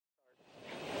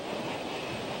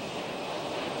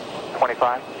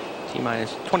25.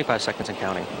 T-minus 25 seconds and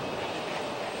counting.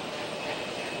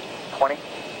 20.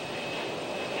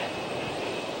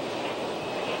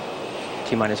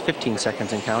 T-minus 15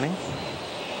 seconds and counting.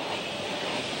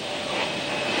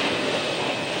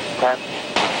 10.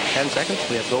 10 seconds.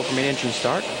 We have go for main engine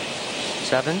start.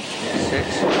 7,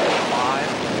 6, 5,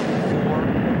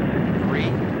 4, 3,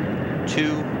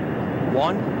 2,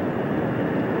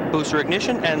 1. Booster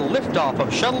ignition and liftoff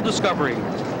of Shuttle Discovery.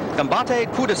 Combate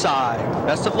Kudasai.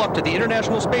 Best of luck to the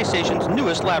International Space Station's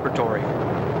newest laboratory.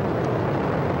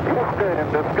 Houston and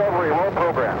Discovery, roll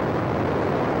program.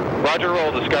 Roger,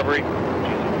 roll, Discovery.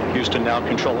 Houston now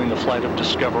controlling the flight of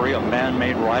Discovery, a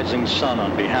man-made rising sun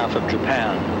on behalf of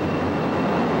Japan.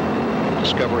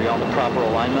 Discovery on the proper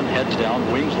alignment, heads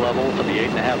down, wings level for the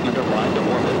 8.5-minute ride to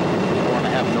orbit.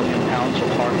 4.5 million pounds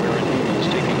of hardware and humans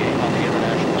taking aim on the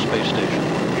International Space Station.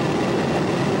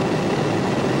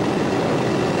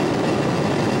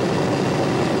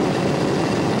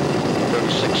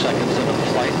 Seconds into the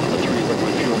flight, the 3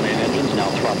 liquid fuel main engines now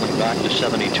throttling back to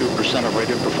 72% of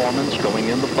rated performance, going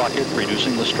in the bucket,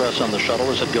 reducing the stress on the shuttle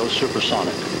as it goes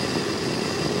supersonic.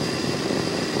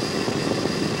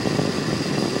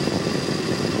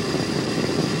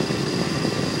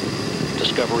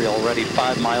 Discovery already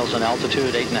 5 miles in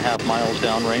altitude, 8.5 miles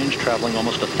downrange, traveling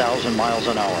almost 1,000 miles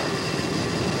an hour.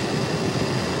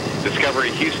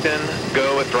 Discovery Houston,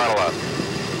 go with throttle up.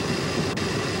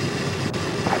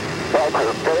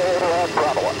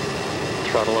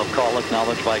 Throttle up call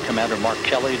acknowledged by Commander Mark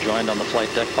Kelly, joined on the flight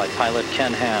deck by pilot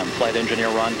Ken Ham, flight engineer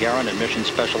Ron Guerin, and mission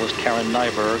specialist Karen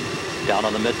Nyberg. Down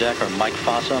on the middeck are Mike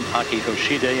Fossum, Aki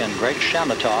Hoshide, and Greg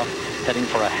Shamatov, heading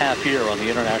for a half year on the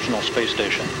International Space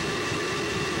Station.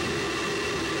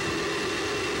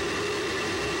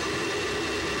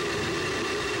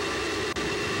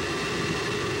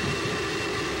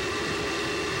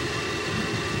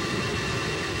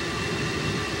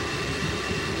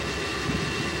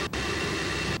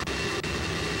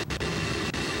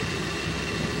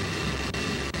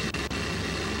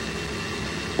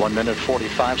 One minute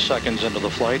 45 seconds into the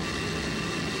flight.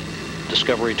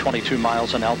 Discovery 22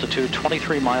 miles in altitude,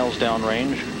 23 miles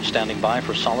downrange, standing by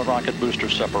for solid rocket booster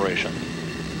separation.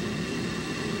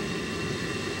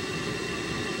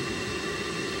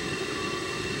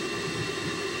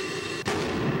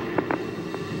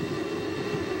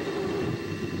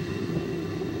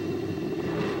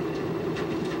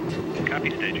 Copy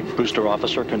staging. Booster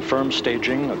officer confirms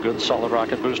staging, a good solid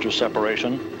rocket booster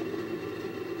separation.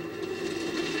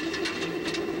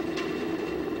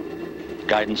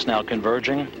 Guidance now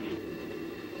converging.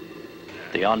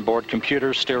 The onboard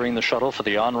computer steering the shuttle for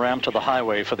the on-ramp to the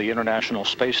highway for the International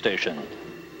Space Station.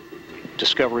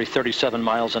 Discovery 37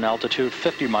 miles in altitude,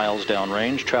 50 miles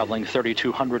downrange, traveling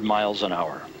 3,200 miles an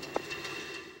hour.